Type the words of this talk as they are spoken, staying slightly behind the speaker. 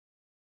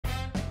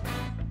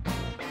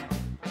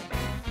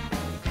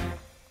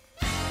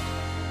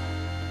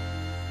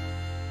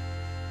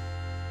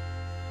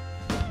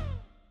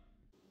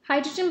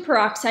Hydrogen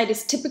peroxide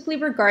is typically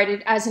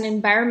regarded as an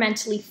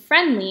environmentally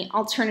friendly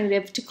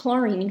alternative to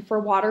chlorine for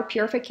water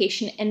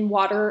purification and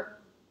wastewater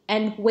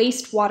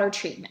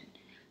treatment.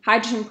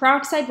 Hydrogen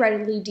peroxide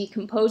readily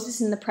decomposes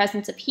in the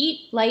presence of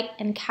heat, light,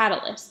 and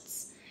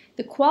catalysts.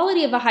 The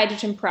quality of a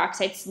hydrogen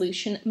peroxide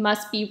solution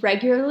must be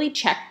regularly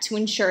checked to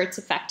ensure its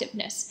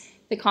effectiveness.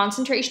 The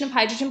concentration of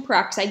hydrogen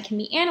peroxide can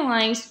be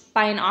analyzed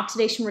by an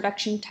oxidation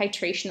reduction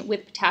titration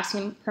with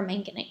potassium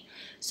permanganate.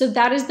 So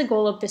that is the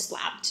goal of this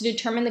lab, to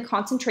determine the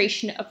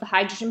concentration of the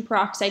hydrogen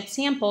peroxide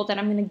sample that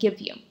I'm going to give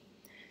you.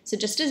 So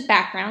just as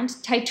background,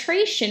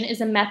 titration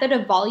is a method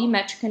of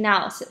volumetric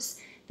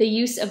analysis, the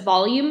use of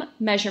volume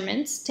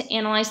measurements to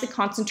analyze the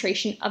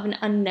concentration of an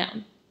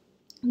unknown.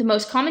 The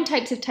most common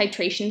types of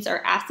titrations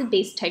are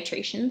acid-base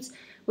titrations,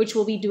 which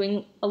we'll be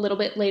doing a little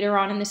bit later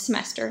on in the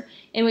semester,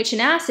 in which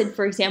an acid,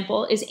 for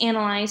example, is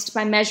analyzed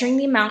by measuring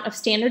the amount of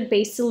standard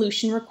base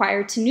solution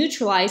required to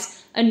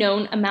neutralize a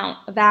known amount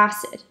of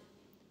acid.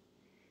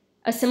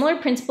 A similar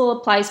principle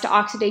applies to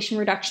oxidation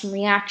reduction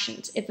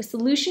reactions. If a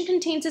solution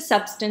contains a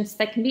substance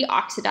that can be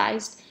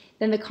oxidized,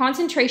 then the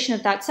concentration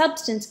of that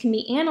substance can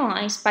be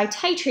analyzed by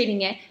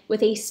titrating it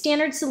with a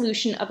standard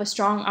solution of a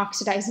strong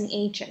oxidizing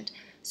agent.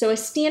 So a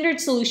standard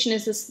solution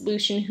is a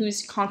solution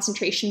whose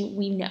concentration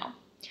we know.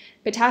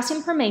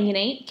 Potassium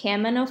permanganate,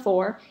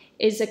 KMnO4,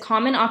 is a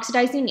common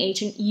oxidizing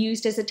agent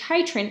used as a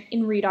titrant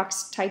in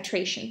redox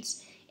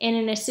titrations. In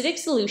an acidic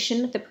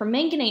solution, the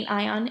permanganate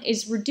ion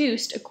is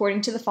reduced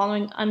according to the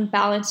following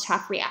unbalanced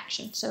half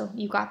reaction. So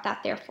you got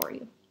that there for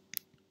you.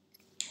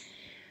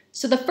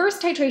 So the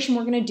first titration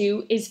we're going to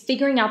do is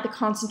figuring out the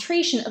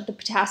concentration of the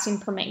potassium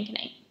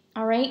permanganate.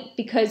 All right,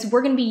 because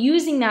we're going to be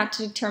using that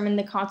to determine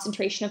the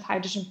concentration of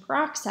hydrogen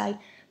peroxide,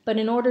 but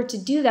in order to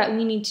do that,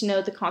 we need to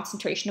know the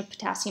concentration of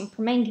potassium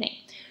permanganate.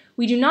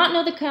 We do not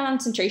know the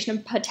concentration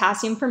of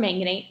potassium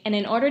permanganate, and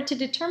in order to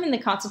determine the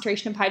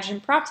concentration of hydrogen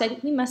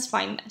peroxide, we must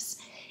find this.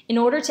 In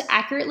order to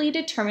accurately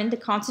determine the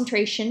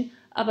concentration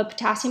of a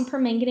potassium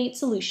permanganate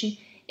solution,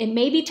 it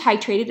may be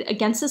titrated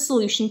against a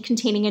solution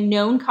containing a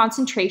known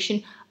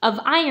concentration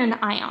of iron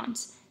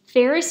ions.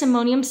 Ferrous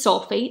ammonium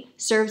sulfate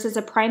serves as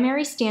a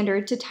primary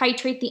standard to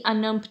titrate the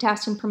unknown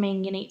potassium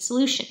permanganate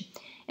solution.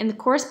 In the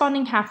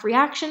corresponding half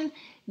reaction,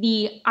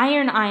 the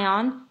iron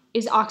ion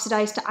is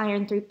oxidized to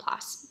iron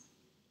 3+.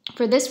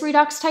 For this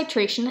redox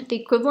titration, the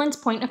equivalence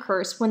point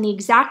occurs when the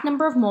exact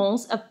number of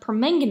moles of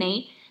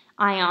permanganate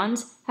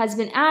ions has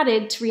been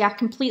added to react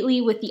completely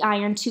with the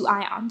iron 2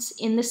 ions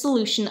in the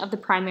solution of the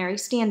primary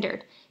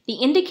standard. The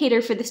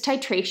indicator for this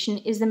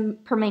titration is the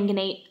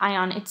permanganate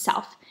ion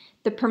itself.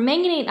 The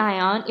permanganate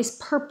ion is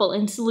purple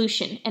in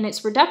solution, and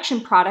its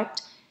reduction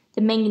product,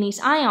 the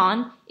manganese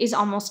ion, is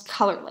almost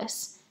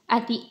colorless.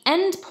 At the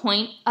end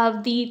point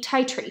of the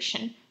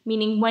titration,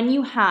 meaning when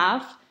you've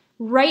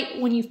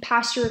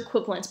passed your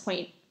equivalence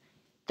point,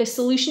 the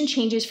solution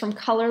changes from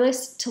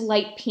colorless to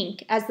light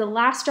pink, as the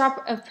last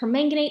drop of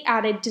permanganate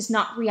added does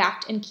not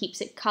react and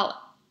keeps its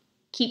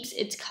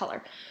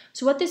color.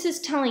 So what this is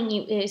telling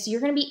you is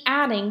you're going to be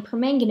adding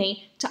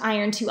permanganate to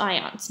iron 2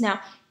 ions.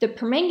 Now, the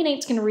permanganate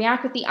is going to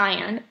react with the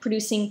iron,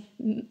 producing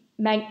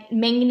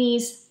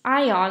manganese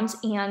ions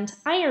and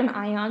iron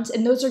ions,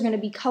 and those are going to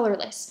be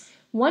colorless.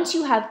 Once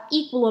you have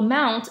equal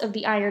amounts of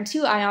the iron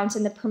 2 ions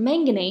and the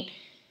permanganate,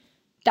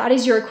 that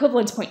is your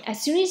equivalence point.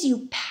 As soon as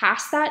you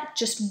pass that,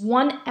 just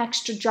one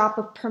extra drop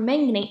of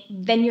permanganate,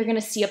 then you're going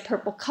to see a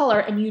purple color,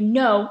 and you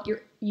know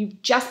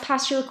you've just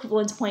passed your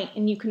equivalence point,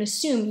 and you can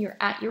assume you're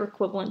at your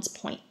equivalence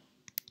point.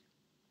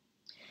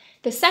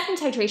 The second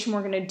titration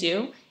we're going to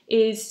do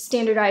is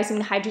standardizing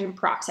the hydrogen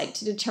peroxide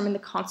to determine the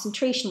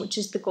concentration, which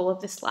is the goal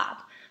of this lab.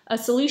 A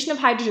solution of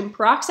hydrogen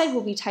peroxide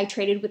will be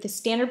titrated with a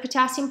standard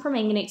potassium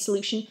permanganate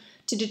solution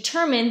to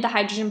determine the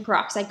hydrogen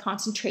peroxide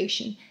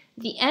concentration.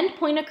 The end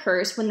point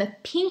occurs when the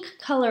pink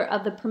color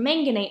of the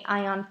permanganate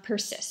ion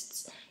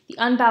persists. The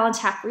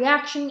unbalanced half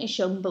reaction is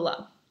shown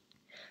below.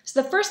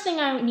 So the first thing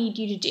I need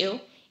you to do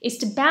is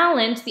to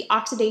balance the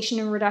oxidation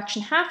and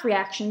reduction half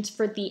reactions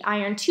for the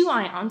iron 2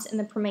 ions and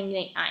the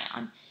permanganate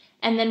ion,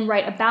 and then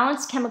write a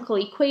balanced chemical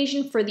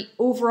equation for the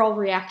overall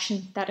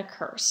reaction that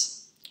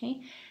occurs.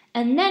 Okay?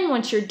 And then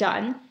once you're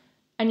done,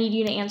 I need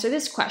you to answer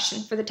this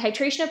question. For the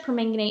titration of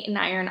permanganate and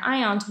iron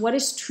ions, what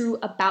is true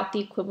about the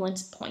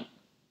equivalence point?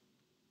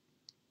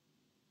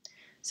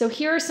 So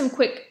here are some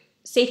quick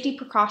safety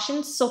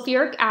precautions.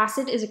 Sulfuric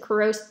acid is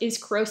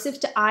corrosive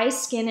to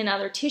eyes, skin, and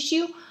other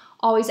tissue.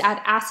 Always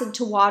add acid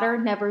to water,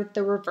 never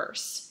the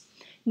reverse.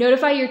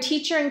 Notify your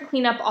teacher and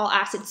clean up all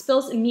acid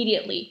spills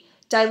immediately.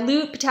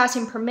 Dilute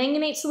potassium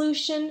permanganate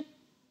solution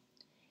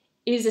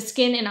is a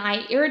skin and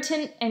eye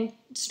irritant and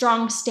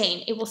strong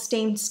stain. It will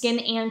stain skin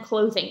and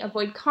clothing.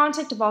 Avoid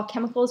contact of all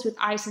chemicals with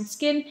eyes and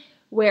skin.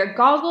 Wear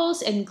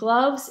goggles and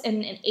gloves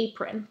and an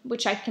apron,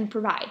 which I can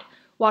provide.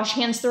 Wash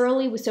hands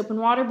thoroughly with soap and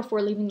water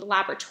before leaving the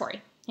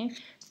laboratory. Okay?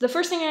 So the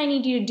first thing I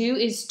need you to do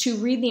is to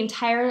read the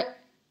entire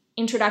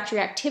introductory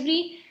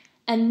activity,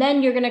 and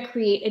then you're going to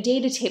create a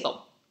data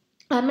table.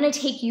 I'm going to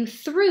take you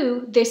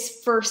through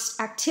this first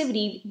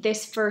activity,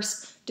 this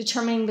first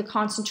determining the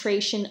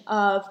concentration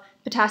of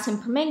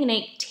potassium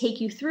permanganate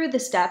take you through the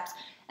steps,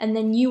 and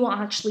then you will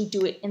actually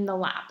do it in the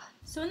lab.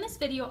 So in this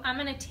video, I'm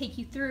going to take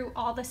you through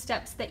all the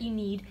steps that you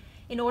need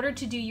in order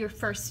to do your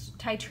first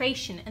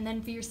titration. And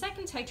then for your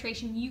second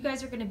titration, you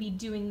guys are going to be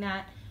doing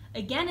that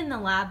again in the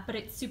lab, but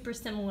it's super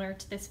similar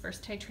to this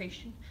first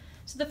titration.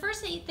 So the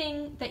first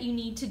thing that you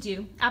need to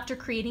do after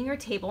creating your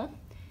table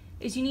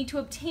is you need to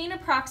obtain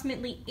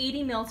approximately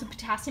 80 mils of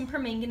potassium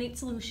permanganate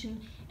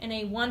solution in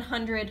a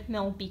 100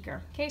 ml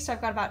beaker. Okay, so I've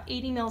got about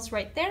 80 mils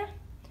right there.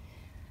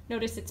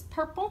 Notice it's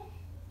purple.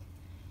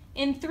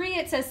 In 3,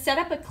 it says set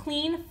up a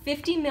clean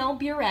 50 ml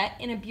burette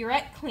in a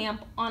burette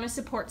clamp on a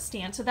support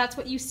stand. So that's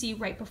what you see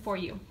right before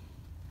you.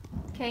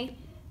 Okay,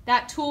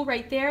 that tool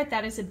right there,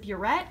 that is a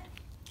burette.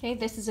 Okay,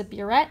 this is a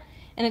burette,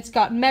 and it's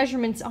got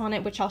measurements on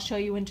it, which I'll show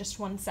you in just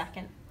one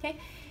second. Okay,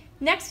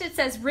 next it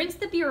says rinse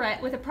the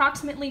burette with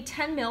approximately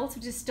 10 mils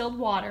of distilled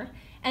water,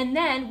 and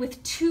then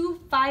with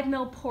 2 5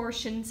 ml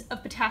portions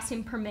of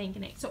potassium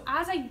permanganate. So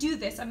as I do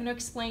this, I'm going to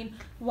explain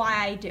why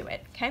I do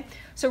it. Okay,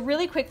 so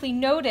really quickly,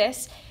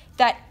 notice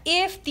that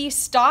if the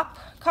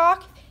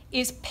stopcock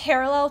is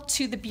parallel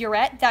to the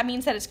burette, that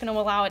means that it's going to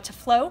allow it to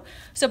flow.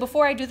 So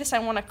before I do this, I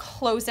want to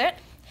close it,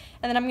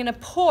 and then I'm going to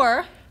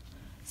pour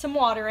some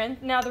water in.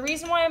 Now the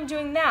reason why I'm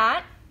doing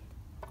that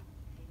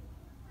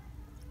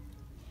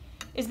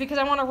is because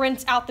I want to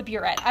rinse out the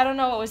burette. I don't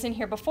know what was in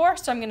here before,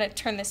 so I'm going to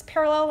turn this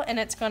parallel and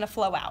it's going to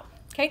flow out.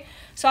 Okay,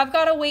 so I've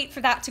got to wait for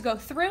that to go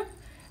through,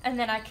 and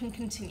then I can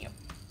continue.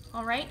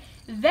 All right,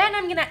 then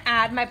I'm going to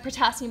add my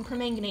potassium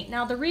permanganate.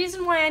 Now the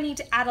reason why I need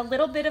to add a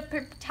little bit of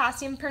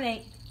potassium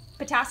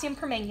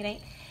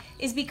permanganate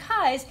is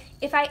because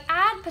if I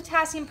add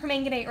potassium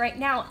permanganate right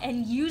now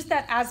and use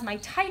that as my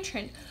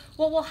titrant,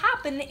 what will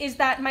happen is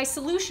that my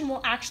solution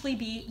will actually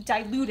be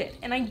diluted,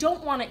 and I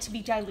don't want it to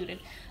be diluted.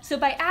 So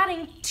by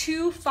adding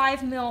 2 5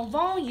 ml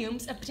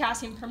volumes of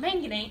potassium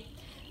permanganate,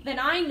 then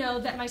I know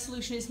that my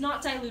solution is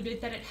not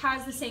diluted, that it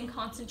has the same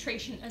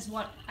concentration as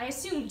what I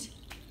assumed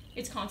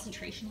its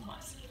concentration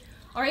was.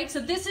 All right, so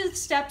this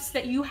is steps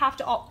that you have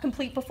to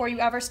complete before you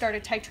ever start a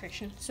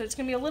titration. So it's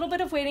going to be a little bit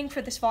of waiting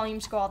for this volume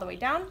to go all the way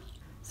down.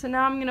 So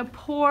now I'm going to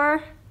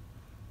pour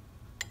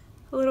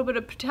a little bit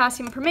of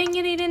potassium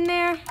permanganate in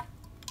there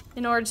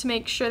in order to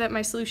make sure that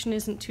my solution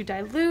isn't too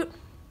dilute.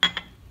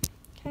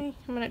 Okay,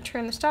 I'm going to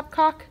turn the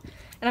stopcock,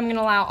 and I'm going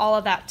to allow all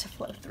of that to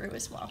flow through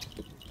as well.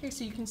 Okay,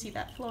 so you can see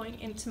that flowing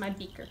into my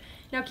beaker.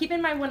 Now keep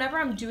in mind, whenever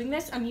I'm doing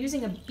this, I'm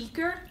using a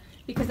beaker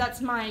because that's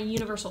my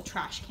universal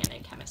trash can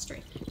in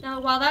chemistry. Now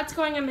while that's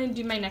going, I'm going to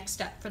do my next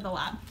step for the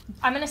lab.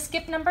 I'm going to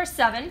skip number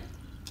 7.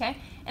 Okay,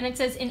 and it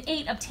says in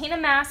 8, obtain a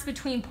mass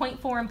between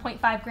 0.4 and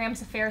 0.5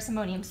 grams of ferrous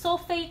ammonium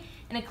sulfate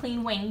in a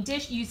clean weighing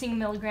dish using a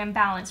milligram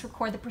balance.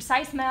 Record the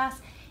precise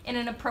mass in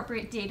an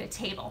appropriate data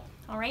table.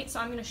 All right, so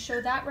I'm going to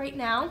show that right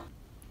now.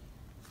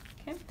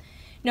 Okay,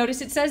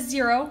 notice it says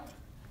 0,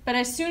 but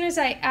as soon as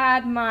I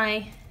add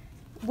my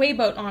weigh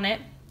boat on it,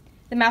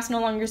 the mass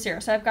no longer is 0.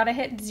 So I've got to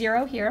hit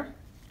 0 here.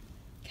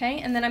 Okay,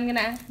 and then I'm going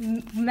to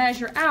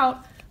measure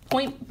out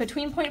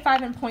between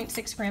 0.5 and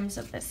 0.6 grams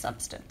of this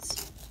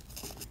substance.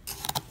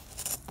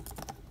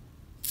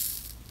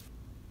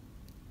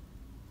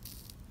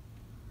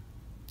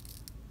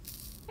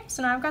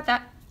 So now I've got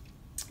that.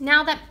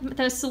 Now that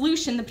the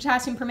solution, the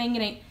potassium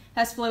permanganate,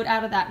 has flowed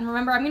out of that, and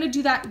remember, I'm going to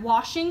do that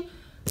washing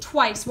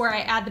twice where I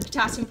add the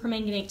potassium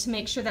permanganate to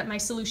make sure that my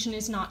solution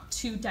is not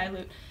too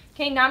dilute.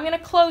 Okay, now I'm going to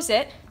close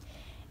it,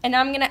 and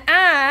I'm going to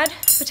add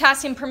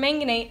potassium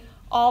permanganate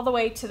all the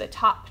way to the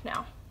top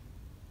now.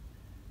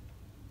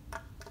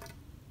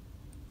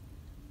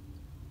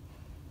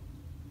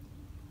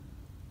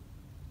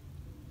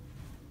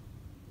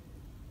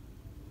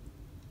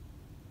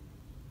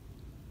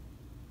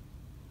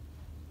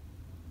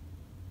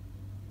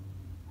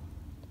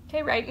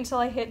 Okay, right until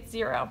I hit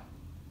 0.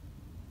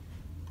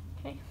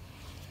 Okay.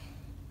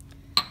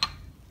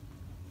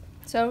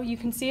 So you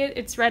can see it,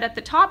 it's right at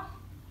the top.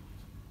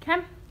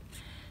 Okay.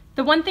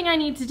 The one thing I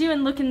need to do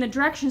and look in the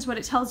directions what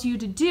it tells you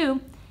to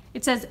do,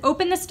 it says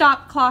open the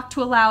stop clock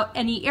to allow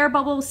any air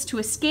bubbles to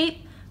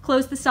escape,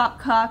 close the stop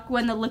clock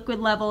when the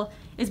liquid level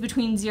is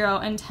between 0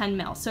 and 10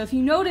 mils. So if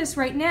you notice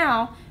right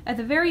now, at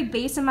the very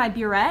base of my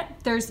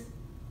burette, there's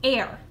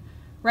air,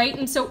 right?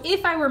 And so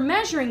if I were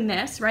measuring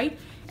this, right,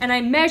 and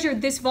I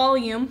measured this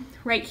volume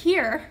right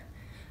here,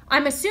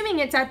 I'm assuming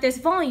it's at this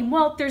volume.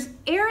 Well, if there's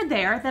air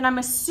there, then I'm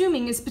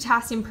assuming is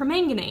potassium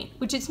permanganate,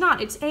 which it's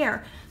not, it's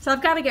air. So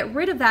I've got to get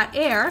rid of that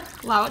air,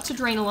 allow it to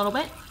drain a little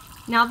bit.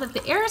 Now that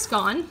the air is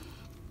gone,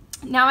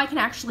 now I can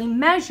actually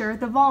measure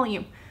the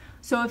volume.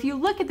 So if you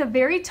look at the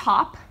very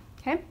top,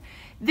 okay,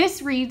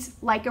 this reads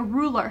like a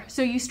ruler.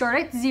 So you start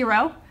at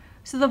 0.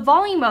 So the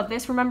volume of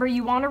this, remember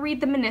you want to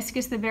read the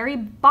meniscus, the very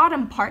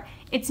bottom part,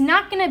 it's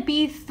not going to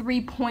be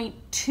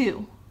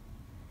 3.2.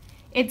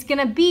 It's going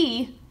to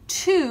be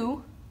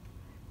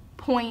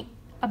right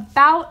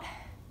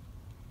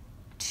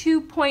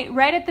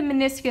at the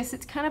meniscus.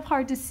 It's kind of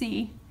hard to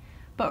see,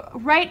 but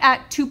right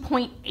at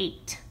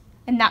 2.8,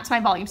 and that's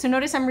my volume. So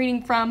notice I'm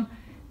reading from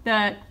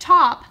the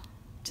top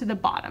to the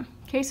bottom.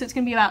 Okay, so it's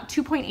going to be about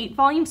 2.8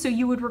 volume, so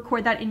you would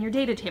record that in your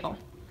data table.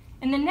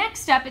 In the next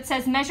step, it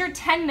says measure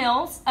 10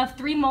 mils of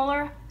 3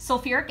 molar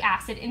sulfuric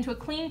acid into a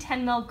clean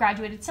 10 mil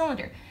graduated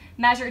cylinder.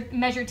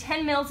 Measure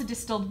 10 mils of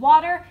distilled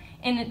water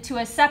into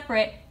a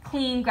separate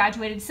clean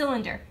graduated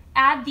cylinder.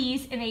 Add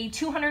these in a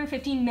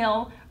 250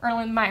 mil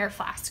Erlenmeyer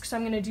flask. So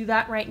I'm going to do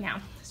that right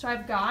now. So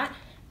I've got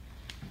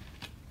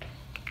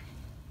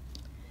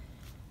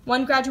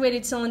one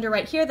graduated cylinder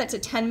right here that's a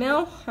 10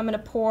 mil. I'm going to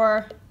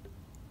pour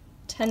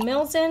 10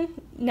 mils in.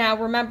 Now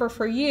remember,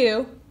 for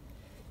you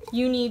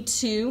need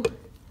to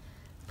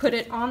put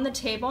it on the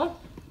table.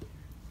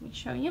 Let me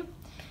show you.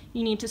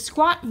 You need to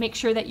squat, make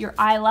sure that you're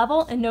eye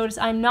level, and notice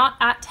I'm not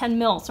at 10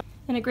 mils.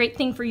 And a great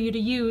thing for you to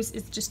use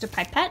is just a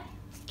pipette,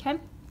 okay?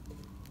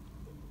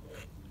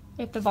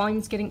 If the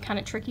volume's getting kind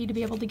of tricky to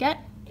be able to get,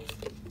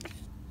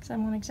 because I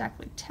want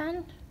exactly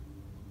 10.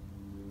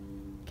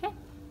 Okay,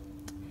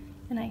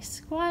 and I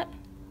squat.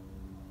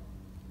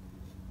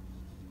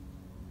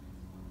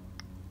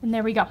 And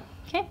there we go.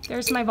 Okay,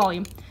 there's my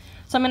volume.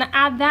 So I'm going to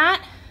add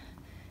that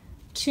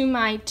to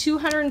my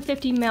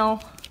 250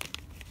 mil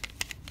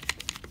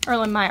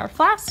Erlenmeyer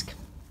flask.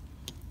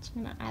 So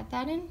I'm going to add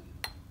that in.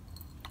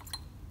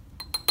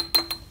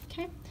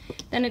 Okay,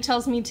 then it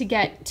tells me to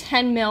get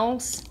 10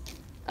 mils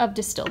of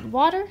distilled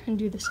water and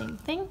do the same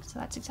thing. So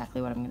that's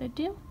exactly what I'm going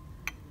to do.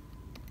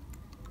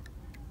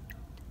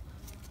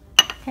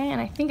 Okay, and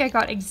I think I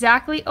got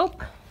exactly,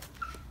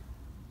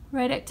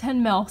 right at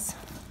 10 mils.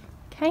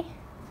 Okay.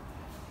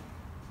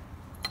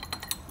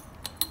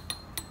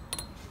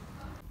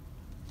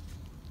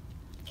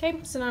 Okay,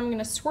 so now I'm going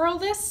to swirl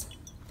this,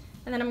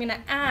 and then I'm going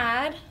to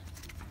add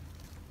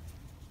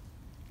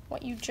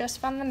what you just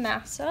found the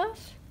mass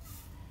of.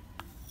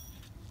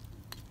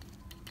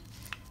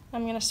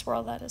 I'm going to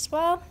swirl that as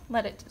well,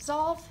 let it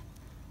dissolve.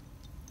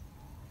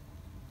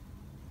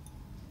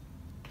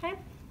 Okay,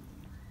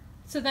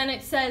 so then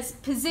it says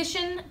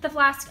position the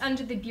flask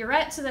under the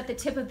burette so that the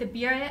tip of the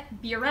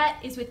burette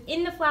is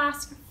within the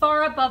flask,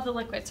 far above the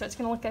liquid. So it's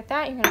going to look like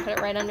that. You're going to put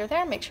it right under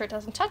there, make sure it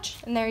doesn't touch,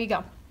 and there you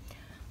go.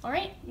 All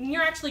right,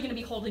 you're actually going to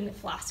be holding the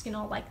flask in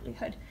all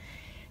likelihood.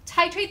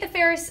 Titrate the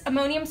ferrous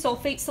ammonium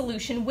sulfate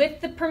solution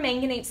with the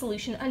permanganate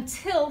solution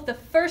until the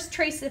first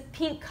trace of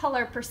pink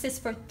color persists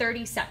for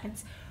 30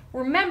 seconds.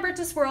 Remember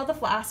to swirl the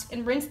flask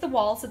and rinse the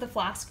walls of the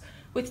flask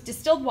with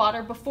distilled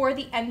water before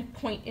the end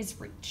point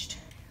is reached.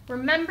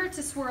 Remember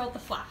to swirl the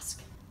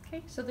flask.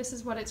 Okay, so this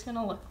is what it's going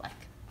to look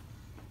like.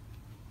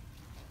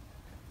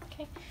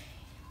 Okay,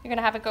 you're going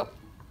to have it go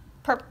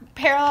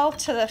parallel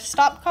to the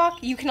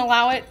stopcock. You can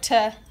allow it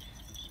to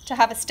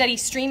have a steady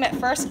stream at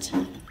first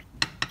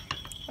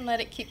and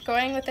let it keep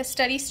going with a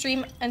steady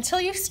stream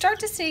until you start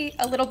to see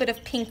a little bit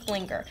of pink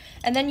linger,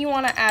 and then you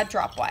want to add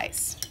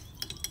dropwise.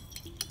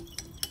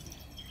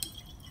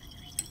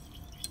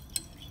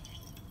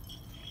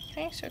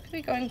 Okay, so it could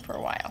be going for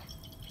a while.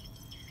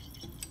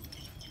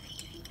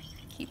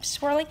 Keep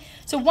swirling.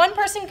 So one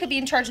person could be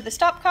in charge of the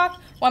stopcock,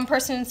 one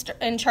person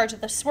in charge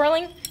of the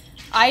swirling.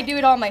 I do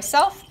it all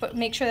myself, but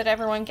make sure that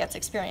everyone gets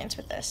experience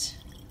with this.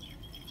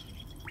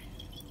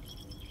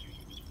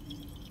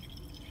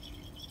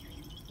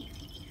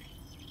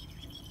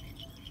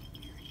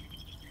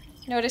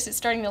 Notice it's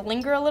starting to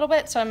linger a little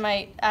bit, so I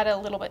might add it a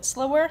little bit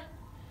slower.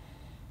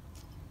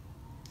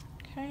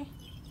 Okay.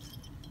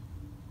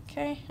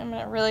 Okay, I'm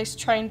gonna really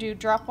try and do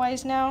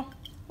dropwise now.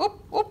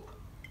 Whoop, whoop,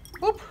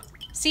 whoop.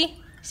 See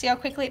how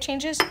quickly it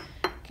changes?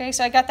 Okay,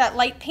 so I got that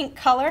light pink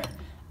color.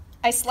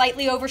 I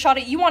slightly overshot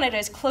it. You want it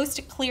as close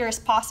to clear as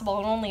possible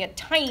and only a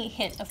tiny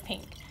hint of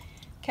pink.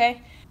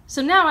 Okay,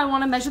 so now I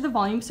want to measure the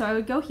volume, so I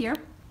would go here.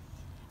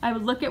 I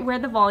would look at where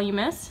the volume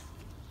is.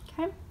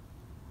 Okay.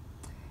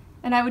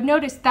 And I would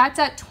notice that's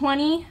at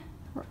 20.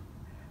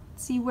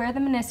 See where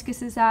the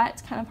meniscus is at.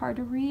 It's kind of hard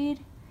to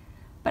read.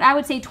 But I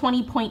would say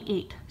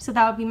 20.8. So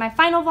that would be my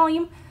final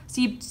volume.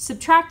 So you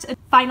subtract a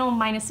final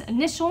minus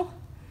initial,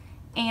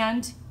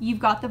 and you've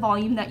got the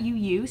volume that you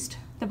used,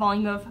 the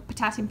volume of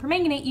potassium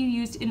permanganate you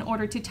used in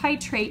order to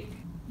titrate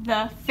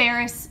the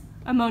ferrous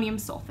ammonium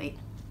sulfate.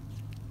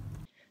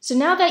 So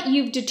now that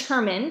you've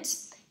determined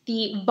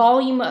the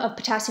volume of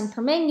potassium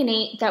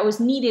permanganate that was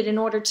needed in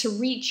order to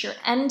reach your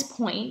end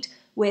point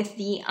with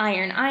the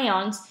iron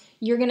ions,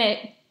 you're going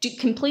to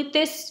complete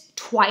this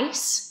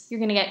twice. You're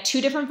going to get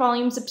 2 different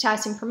volumes of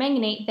potassium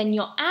permanganate, then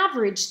you'll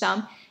average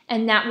them,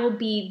 and that will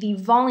be the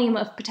volume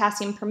of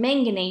potassium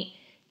permanganate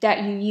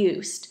that you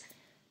used.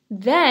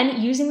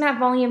 Then, using that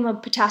volume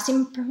of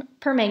potassium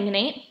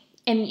permanganate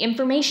and the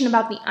information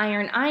about the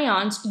iron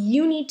ions,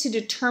 you need to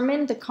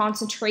determine the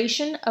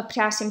concentration of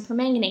potassium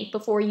permanganate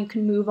before you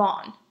can move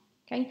on.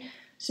 Okay,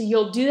 so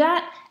you'll do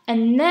that,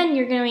 and then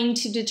you're going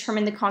to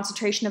determine the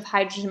concentration of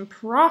hydrogen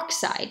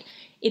peroxide.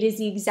 It is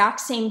the exact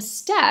same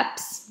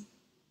steps,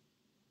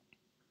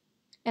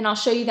 and I'll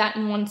show you that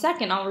in 1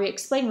 second. I'll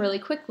re-explain really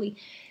quickly.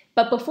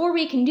 But before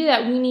we can do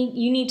that, you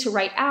need to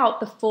write out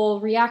the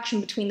full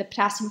reaction between the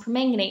potassium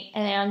permanganate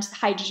and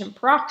hydrogen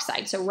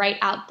peroxide. So write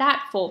out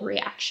that full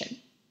reaction,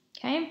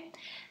 okay?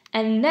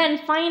 And then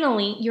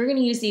finally, you're going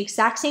to use the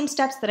exact same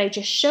steps that I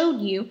just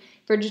showed you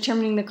for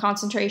determining the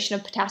concentration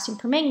of potassium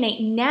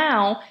permanganate.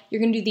 Now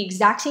you're going to do the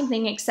exact same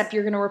thing, except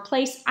you're going to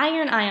replace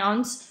iron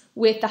ions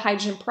with the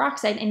hydrogen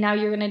peroxide, and now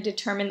you're going to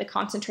determine the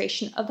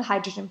concentration of the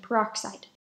hydrogen peroxide.